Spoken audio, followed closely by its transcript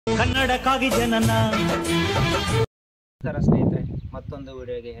ಕನ್ನಡಕ್ಕಾಗಿ ಜನನ. ನಮಸ್ಕಾರ ಸ್ನೇಹಿತರೆ, ಮತ್ತೊಂದು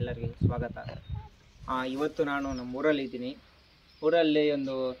ವಿಡಿಯೋಗೆ ಎಲ್ಲರಿಗೂ ಸ್ವಾಗತ. ಇವತ್ತು ನಾನು ನಮ್ಮ ಊರಲ್ಲಿದ್ದೀನಿ. ಊರಲ್ಲಿ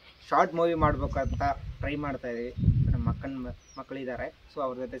ಒಂದು ಶಾರ್ಟ್ ಮೂವಿ ಮಾಡ್ಬೇಕಂತ ಟ್ರೈ ಮಾಡ್ತಾಯಿದ್ವಿ. ನಮ್ಮ ಮಕ್ಕಳಿದ್ದಾರೆ, ಸೊ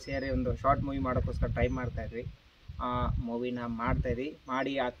ಅವ್ರ ಜೊತೆ ಸೇರಿ ಒಂದು ಶಾರ್ಟ್ ಮೂವಿ ಮಾಡೋಕ್ಕೋಸ್ಕರ ಟ್ರೈ ಮಾಡ್ತಾಯಿದ್ವಿ. ಮೂವಿನ ಮಾಡ್ತಾಯಿದ್ವಿ.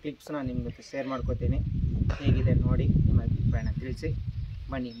 ಮಾಡಿ ಆ ಕ್ಲಿಪ್ಸ್ನ ನಿಮ್ಮ ಜೊತೆ ಶೇರ್ ಮಾಡ್ಕೋತೀನಿ. ಹೇಗಿದೆ ನೋಡಿ, ನಿಮ್ಮ ಅಭಿಪ್ರಾಯನ ತಿಳಿಸಿ.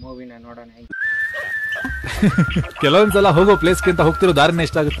 ಬನ್ನಿ ಮೂವಿನ ನೋಡೋಣ. ಕೆಲವೊಂದ್ಸಲ ಹೋಗೋ ಪ್ಲೇಸ್ಗಿಂತ ಹೋಗ್ತಿರೋ ದಾರಿನೇ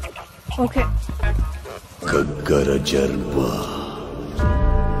ಇಷ್ಟ ಆಗುತ್ತೆ. ಓಕೆ. ಗಗ್ಗರ ಜರ್ಬ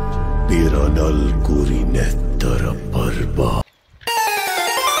ಪಿರನಲ್ ಕುರಿ ನೆತ್ತರ ಪರ್ಬ.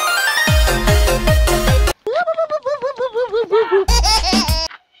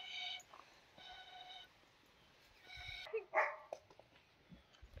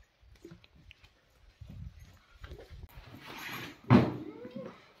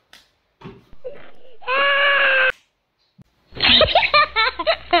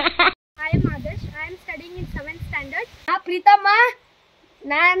 ಪ್ರೀತಮ್ಮ,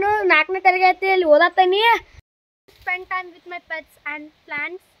 ನಾನು 4ನೇ ತರಗತಿಯಲ್ಲಿ ಓದತ್ತೀನಿ. Spend time with my pets and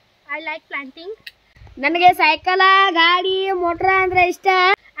plants. I like planting. ನನಗೆ ಸೈಕಲ್, ಗಾಡಿ, ಮೋಟ್ರ ಅಂದ್ರೆ ಇಷ್ಟ.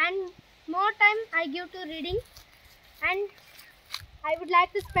 And more time I give to reading. And I would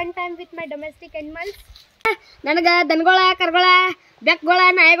like to spend time with my domestic animals. ನನಗೆ ದನಗಳ, ಕರುಗಳ, ಬೆಕ್ಕುಗಳ,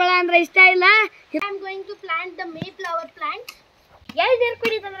 ನಾಯಿಗಳ ಅಂದ್ರೆ ಇಷ್ಟ ಇಲ್ಲ. I am going to plant the mayflower plant. ನೀರು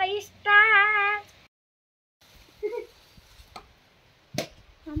ಕುಡಿದಂದ್ರೆ ಇಷ್ಟ.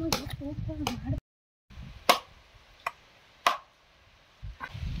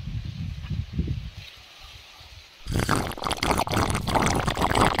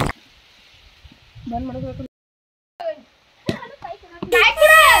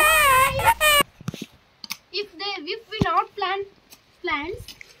 If we not plant plants,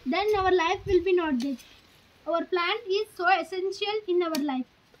 then our life will be not this. Our plant is so essential in our life.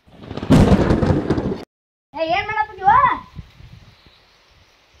 ಏನ್ ಮಾಡತ್ತೀವ?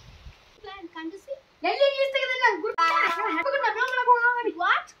 Plant, can't you see? ಎಲ್ಲಿ ನೀರು ತೆಗೆದ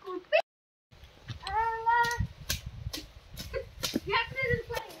What could be?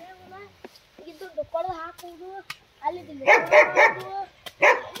 ಇದು ಕೊಡದು ಹಾಕುವುದು ಅಲ್ಲಿ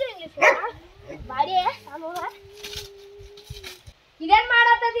ಬಾಡಿ ಇದೇನ್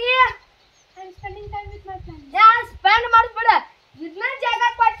ಮಾಡತ್ತದಿ? I'm spending time with my plant. Spend ಮಾಡ್ಬಿಡ. ಇದನ್ನ ಜಾಗ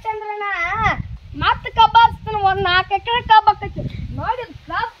ಕೊಟ್ಟಂದ್ರ ಮತ್ತ ಕಬ್ಬ ಹಚ್ತಾನ. ಒಂದ್ 4 ಎಕರೆ ಕಬ್ಬ ಹಾಕೈತಿ ನೋಡಿ.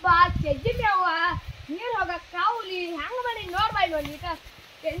 ಕಬ್ಬ ಚೆಜ್ಜಿ ಮೇವ ನೀರ್ ಹೋಗ ಕಾವುಲಿ ಹೆಂಗ ಮಾಡಿ ನೋಡ್ಬಾಯ್ ನೋಡಿ. ಈಗ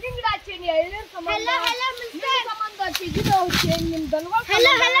ತೆಂಗಿನ ಗಿಡ ಹಚ್ಚೀನಿ, ಎಳ್ನೀರ್ ಸಂಬಂಧ, ಚೆಜ್ಜಿ ಮೇವ ಹಚ್ಚೀನಿ. ನಿಮ್ ದನಗಳು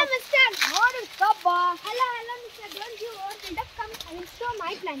Hello, mister. ನೋಡಿ ಕಬ್ಬ. Hello, mister. Don't you want to come? I will show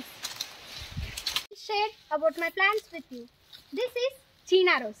my plants. Share about my plants with you. This is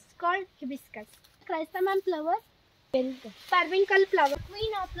China rose, called hibiscus. Chrysanthemum flower, periwinkle flower,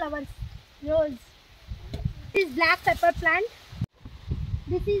 queen of flowers, rose. This is black pepper plant.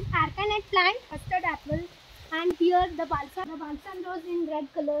 This is arcanite plant, custard apple, and here the balsam rose in red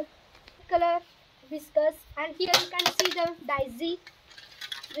color hibiscus, and here you can see the daisy.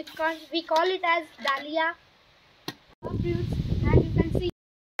 We call it as dahlia fruits, and you can see.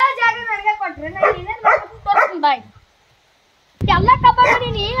 ಜಾಗ ನನಗೆ ಕೊಟ್ರೆ ನಾನು ಏನೇನು ಮಾಡ್ಬೇಕು ತೋರಿಸ್ತೀನಿ ಬಾಯ್. ಎಲ್ಲ ಕಬ್ಬ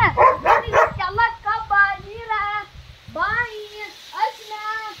ಮಾಡೀನಿ. ಎಲ್ಲ ಕಬ್ಬ, ನೀರ, ಬಾಯಿ, ಅರ್ಶಿನ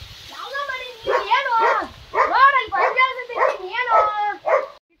ಎಲ್ಲ ಮಾಡೀನಿ. ಏನು ನೋಡಲ್ಲಿ ಬಂದಿದ್ದೀನಿ. ಏನು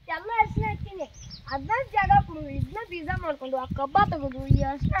ಎಲ್ಲ ಅರ್ಶಿನ ಹಾಕ್ತೀನಿ. ಅದನ್ನ ಜಾಗ ಕೊಡು. ಇದನ್ನ ಬೀಜ ಮಾಡ್ಕೊಂಡು ಆ ಕಬ್ಬ ತೆಗೆದು ಈ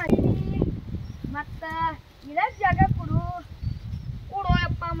ಅರ್ಶಿನ ಹಾಕ್ತೀನಿ. ಮತ್ತ ಇದ ಜಾಗ ಕೊಡು.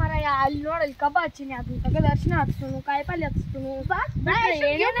 ಕೊಡೋಯಪ್ಪ ಮರಯ್ಯ. ಅಲ್ಲಿ ನೋಡಲ್ಲಿ ಕಬ್ಬ ಹಚ್ಚಿನಿ. ಅದನ್ನ ತೆಗೆದು ಅರ್ಶಿನ ಹಚ್ತನು, ಕಾಯಿಪಲ್ಲೆ ಹಚ್ತನು.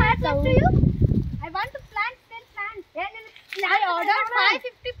 I want to plant 10 plants. I ordered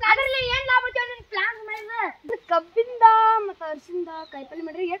 550 plants. ಅದರಲ್ಲಿ ಏನು ಲಾಭ ಐತೆ ನಿನ್ನ ಪ್ಲಾಂಟ್ ಮಾಡಿದ್ರೆ? ಇದು ಕಬ್ಬಿಂದ ಮತ್ತು ಅರಿಶಿಂದ ಕಾಯಿಪಲ್ಲೆ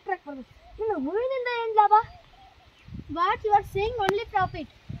ಮಾಡಿದ್ರೆ ಎಷ್ಟು ರೊಕ್ಕ ಬರ್ತದೆ? ಇನ್ನು ಹೂವಿನಿಂದ ಏನು ಲಾಭ? What you are saying only profit.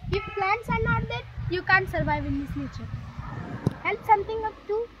 If plants are not there, you can't survive in this nature. Help something up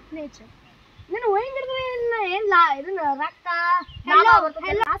to nature. ನೀನು ಹೂವಿನ ಗಿಡದಲ್ಲಿ ಏನು ಇದನ್ನ ರೊಕ್ಕ Hello,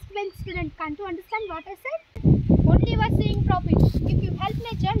 last bench student. Can't you understand what I said? Only you are saying profit. If you help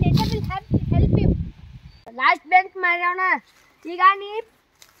nature, nature will help you. Last bench ಮಾಡ್ಯಾವಣ. ಈಗ ನೀ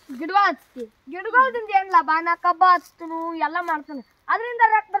ಗಿಡಗಳು ಹಚ್ತಿ. ಗಿಡಗಳದಿಂದ ಏನು ಲಾಭ? ನಾ ಕಬ್ಬ ಹಚ್ತನು, ಎಲ್ಲ ಮಾಡ್ತಾನೆ. ಅದರಿಂದ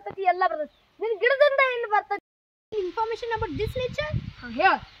ರೊಕ್ಕ ಬರ್ತೈತಿ, ಎಲ್ಲ ಬರ್ತೈತಿ. ನಿನ್ನ ಗಿಡದಿಂದ ಏನು ಬರ್ತೈತಿ? Information about this nature?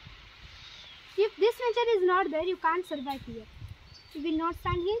 ಹೇಳ. If this nature is not there, you can't survive here. You will not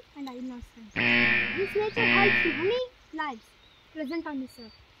stand here, and I will not stand here. This nature helps many lives present on this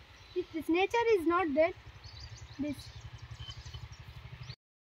earth. If this nature is not there, this.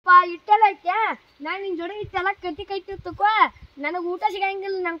 ಇಟ್ಟೆಲ್ಲ ಐತೆ. ನಾನು ನಿನ್ನ ಜೋಡಿ ಇಟ್ಟೆಲ್ಲ ಕಟ್ಟಿ ತಗೋ. ನನಗೆ ಊಟ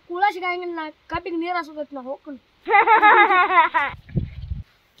ಸಿಗಂಗಿಲ್ಲ, ನಂಗೆ ಕೂಳ ಸಿಗಂಗಿಲ್ಲ. ನಾ ಕಬ್ಬಿಗೆ ನೀರು ಹಾಸೋದೈತಿ. ನಾ ಹೋಗ್ಕೊಂಡು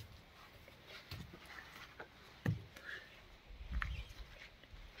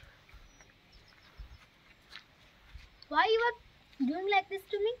Why you are doing like this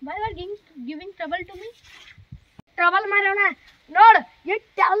to me? Why you are giving trouble to me? Trouble ಮಾಡೋಣ ನೋಡು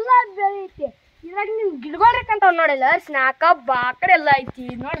ಇಷ್ಟೆಲ್ಲ ಬೆಳೀತಿ ಇದ್ರಾಗ ನಿನ್ ಗಿಡಗಳ್ರಿಕಂತಾವ್ ನೋಡಿಲ್ಲ ಸ್ನಾಕ ಬಾಕಡೆ ಎಲ್ಲ ಐತಿ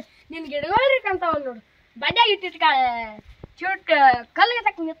ನೋಡು ನಿನ್ ಗಿಡಗಳ್ರಿಕಂತಾವ್ ನೋಡು ಬಡ್ಯಾಗ ಇಟ್ಟಿಟ್ಕಾಳೆ ಚೂಟ್ ಕಲ್ಲಿಗೆ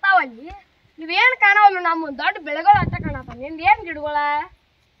ತಕ್ಕ ನಿಂತಾವಲ್ಲಿ ಇವೇನು ಕಾಣವಲ್ಲ ನಮ್ಮ ದೊಡ್ಡ ಬೆಳೆಗಳು ಅಟ್ಟ ಕಾಣತಾವ ನಿಂದು ಏನು ಗಿಡಗಳ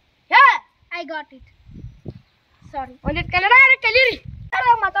ಹೇ ಐ ಗಾಟ್ ಇಟ್ ಸಾರಿ ಒಂದಿಟ್ಟು ಕನ್ನಡ ಕಲೀರಿ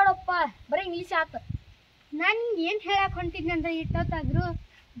ಮಾತಾಡಪ್ಪ ಬರೀ ಇಂಗ್ಲೀಷ್ ಆತ ನಾನು ಏನು ಹೇಳಕ್ಕೆ ಹೊಂಟಿದ್ನಿ ಅಂದ್ರೆ ಇಟ್ಟೊತ್ತಾದ್ರು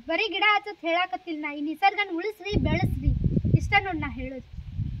ಬರೀ ಗಿಡ ಹಚ್ಚತ್ ಹೇಳಕತ್ತಿಲ್ಲ ನಾ ಈ ನಿಸರ್ಗನ ಉಳಿಸ್ರಿ ಬೆಳೆಸ್ರಿ ಇಷ್ಟ ನೋಡಿ ನಾ ಹೇಳೋದು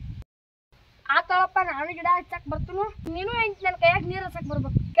ಆತಳಪ್ಪ ನಾನು ಗಿಡ ಹಚ್ಚಕ್ ಬರ್ತನು ನೀನು ನನ್ನ ಕೈಯಾಗ ನೀರು ಹಚ್ಚಕ್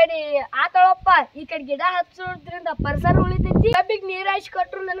ಬರ್ಬೇಕು ಈ ಕಡೆ ಆತಳಪ್ಪ ಈ ಕಡೆ ಗಿಡ ಹಚ್ಚೋದ್ರಿಂದ ಪರಿಸರ ಉಳಿತೈತಿ ಕಬ್ಬಿಗೆ ನೀರು ಹಚ್ಚಿ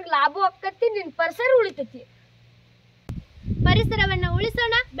ಕೊಟ್ರು ನನಗೆ ಲಾಭ ಆಕ್ಕತಿ ನಿನ್ನ ಪರಿಸರ ಉಳಿತೈತಿ ಪರಿಸರವನ್ನ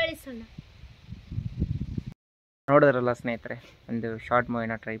ಉಳಿಸೋಣ ಬೆಳೆಸೋಣ ನೋಡಿದ್ರಲ್ಲ ಸ್ನೇಹಿತರೆ, ಒಂದು ಶಾರ್ಟ್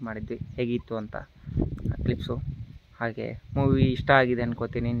ಮೂವಿನ ಟ್ರೈ ಮಾಡಿದ್ವಿ, ಹೇಗಿತ್ತು ಅಂತ ಕ್ಲಿಪ್ಸು. ಹಾಗೆ ಮೂವಿ ಇಷ್ಟ ಆಗಿದೆ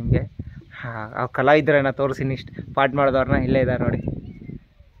ಅನ್ಕೋತೀನಿ ನಿಮಗೆ. ಆ ಕಲಾವಿದರನ್ನ ತೋರಿಸಿನಿ, ಇಷ್ಟು ಪಾಠ ಮಾಡಿದವ್ರನ್ನ ಇಲ್ಲೇ ಇದ್ದಾರೆ ನೋಡಿ,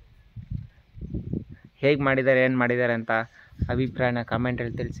 ಹೇಗೆ ಮಾಡಿದ್ದಾರೆ ಏನು ಮಾಡಿದ್ದಾರೆ ಅಂತ ಅಭಿಪ್ರಾಯನ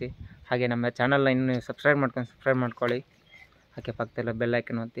ಕಾಮೆಂಟಲ್ಲಿ ತಿಳಿಸಿ. ಹಾಗೆ ನಮ್ಮ ಚಾನಲ್ನ ಇನ್ನೂ ಸಬ್ಸ್ಕ್ರೈಬ್ ಮಾಡ್ಕೊಳ್ಳಿ. ಹಾಗೆ ಪಕ್ಕದಲ್ಲ ಬೆಲ್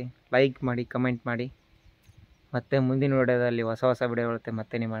ಐಕನ್ ಒತ್ತಿ, ಲೈಕ್ ಮಾಡಿ, ಕಮೆಂಟ್ ಮಾಡಿ. ಮತ್ತೆ ಮುಂದಿನ ವಿಡಿಯೋದಲ್ಲಿ ಹೊಸ ವಿಡಿಯೋಗಳು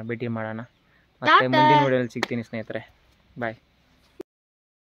ಮತ್ತೆ ನಿಮ್ಮ ಭೇಟಿ ಮಾಡೋಣ. ಮತ್ತೆ ಮುಂದಿನ ವಿಡಿಯೋದಲ್ಲಿ ಸಿಗ್ತೀನಿ ಸ್ನೇಹಿತರೆ. ಬಾಯ್.